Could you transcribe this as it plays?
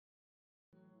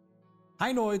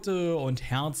Hi Leute und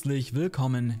herzlich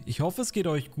willkommen. Ich hoffe, es geht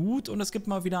euch gut und es gibt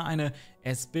mal wieder eine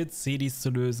SBC, die es zu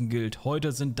lösen gilt.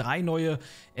 Heute sind 3 neue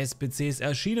SBCs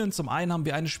erschienen. Zum einen haben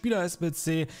wir eine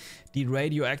Spieler-SBC, die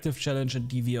Radioactive Challenge,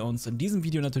 die wir uns in diesem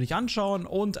Video natürlich anschauen,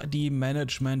 und die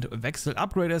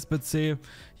Management-Wechsel-Upgrade-SBC.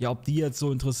 Ja, ob die jetzt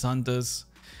so interessant ist,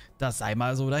 das sei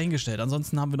mal so dahingestellt.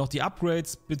 Ansonsten haben wir noch die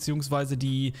Upgrades, beziehungsweise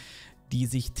die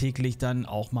sich täglich dann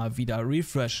auch mal wieder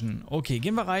refreshen. Okay,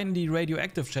 gehen wir rein in die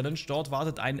Radioactive Challenge. Dort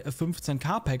wartet ein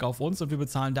 15k Pack auf uns und wir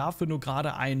bezahlen dafür nur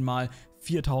gerade einmal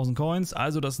 4000 Coins.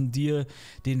 Also das ist ein Deal,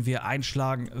 den wir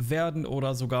einschlagen werden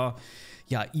oder sogar,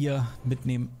 ja, ihr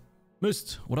mitnehmen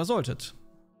müsst oder solltet.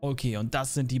 Okay, und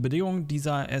das sind die Bedingungen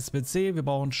dieser SBC. Wir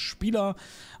brauchen Spieler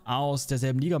aus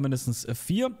derselben Liga, mindestens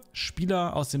 4.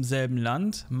 Spieler aus demselben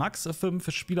Land, max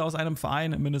 5. Spieler aus einem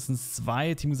Verein, mindestens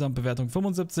 2. Teamgesamtbewertung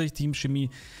 75,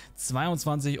 Teamchemie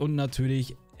 22 und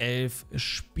natürlich 11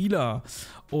 Spieler.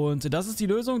 Und das ist die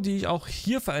Lösung, die ich auch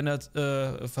hier verwendet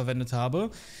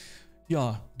habe.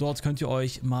 Ja, dort könnt ihr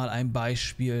euch mal ein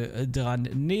Beispiel dran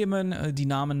nehmen. Die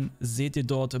Namen seht ihr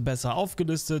dort besser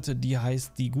aufgelistet. Die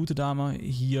heißt die gute Dame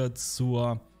hier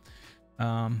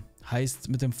heißt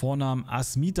mit dem Vornamen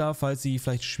Asmita, falls sie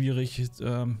vielleicht schwierig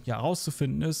ja,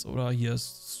 rauszufinden ist. Oder hier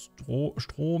ist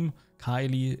Strom,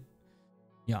 Kylie.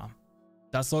 Ja,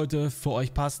 das sollte für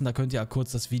euch passen. Da könnt ihr ja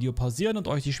kurz das Video pausieren und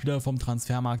euch die Spieler vom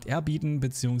Transfermarkt erbieten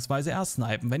bzw. erst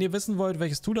snipen. Wenn ihr wissen wollt,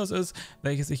 welches Tool das ist,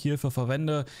 welches ich hierfür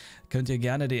verwende, könnt ihr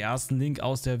gerne den ersten Link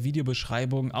aus der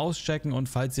Videobeschreibung auschecken. Und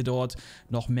falls ihr dort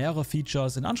noch mehrere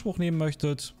Features in Anspruch nehmen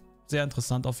möchtet, sehr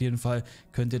interessant auf jeden Fall,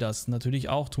 könnt ihr das natürlich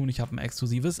auch tun. Ich habe ein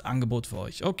exklusives Angebot für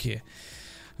euch. Okay,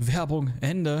 Werbung,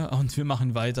 Ende, und wir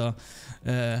machen weiter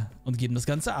und geben das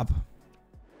Ganze ab.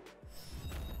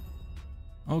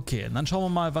 Okay, dann schauen wir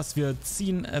mal, was wir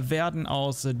ziehen werden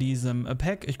aus diesem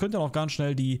Pack. Ich könnte auch ganz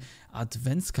schnell die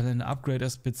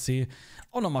Adventskalender-Upgrade-SBC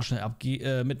auch nochmal schnell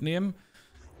mitnehmen.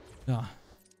 Ja,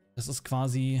 das ist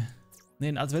quasi... Ne,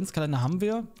 einen Adventskalender haben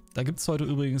wir. Da gibt es heute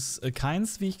übrigens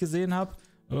keins, wie ich gesehen habe.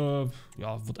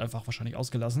 Ja, wird einfach wahrscheinlich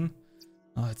ausgelassen.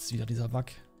 Ah, jetzt wieder dieser Bug,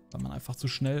 weil man einfach zu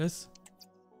schnell ist.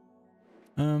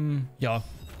 Ja,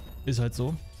 ist halt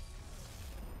so.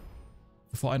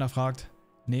 Bevor einer fragt,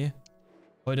 nee.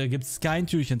 Heute gibt es kein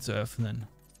Türchen zu öffnen.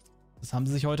 Das haben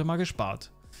sie sich heute mal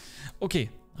gespart. Okay,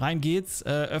 rein geht's.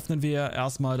 Öffnen wir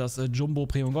erstmal das Jumbo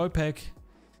Premium Gold Pack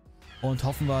und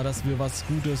hoffen wir, dass wir was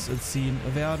Gutes ziehen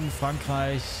werden.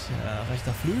 Frankreich,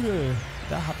 rechter Flügel.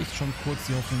 Da habe ich schon kurz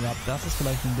die Hoffnung gehabt, dass es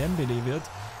vielleicht ein Dembele wird.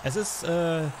 Es ist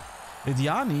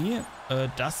Diani.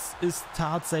 Das ist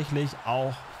tatsächlich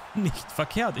auch nicht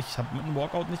verkehrt. Ich habe mit einem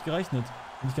Walkout nicht gerechnet.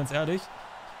 Bin ich ganz ehrlich.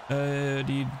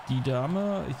 Die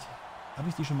Dame... Habe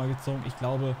ich die schon mal gezogen? Ich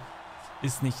glaube,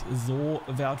 ist nicht so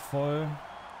wertvoll.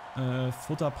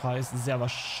 Futterpreis sehr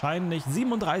wahrscheinlich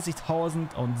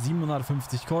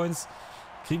 37.750 Coins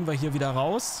kriegen wir hier wieder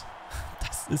raus.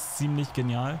 Das ist ziemlich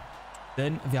genial,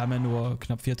 denn wir haben ja nur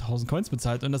knapp 4.000 Coins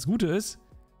bezahlt. Und das Gute ist,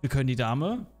 wir können die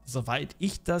Dame, soweit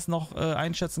ich das noch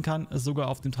einschätzen kann, sogar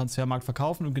auf dem Transfermarkt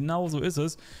verkaufen. Und genau so ist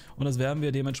es. Und das werden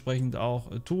wir dementsprechend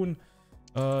auch tun.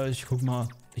 Ich guck mal,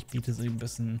 ich biete sie ein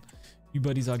bisschen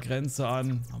über dieser Grenze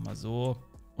an, machen wir so,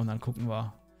 und dann gucken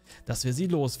wir, dass wir sie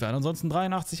loswerden. Ansonsten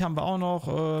 83 haben wir auch noch,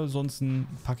 ansonsten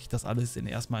packe ich das alles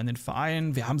erstmal in den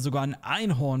Verein. Wir haben sogar einen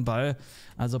Einhornball,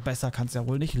 also besser kann es ja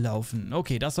wohl nicht laufen.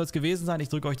 Okay, das soll es gewesen sein. Ich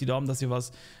drücke euch die Daumen, dass ihr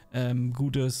was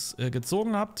Gutes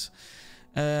gezogen habt.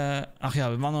 Ach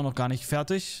ja, wir waren noch gar nicht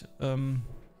fertig.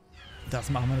 Das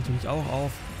machen wir natürlich auch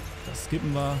auf. Das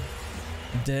skippen wir,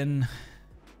 denn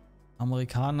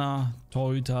Amerikaner,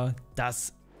 Torhüter,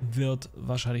 das wird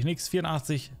wahrscheinlich nichts.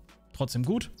 84, trotzdem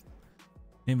gut.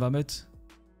 Nehmen wir mit.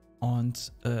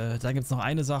 Und dann gibt es noch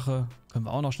eine Sache. Können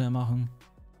wir auch noch schnell machen.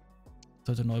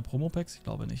 Sollte neue Promo-Packs? Ich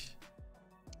glaube nicht.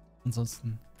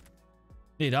 Ansonsten.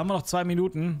 Ne, da haben wir noch 2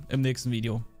 Minuten im nächsten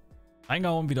Video.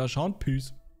 Reingehauen, wieder schauen.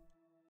 Peace.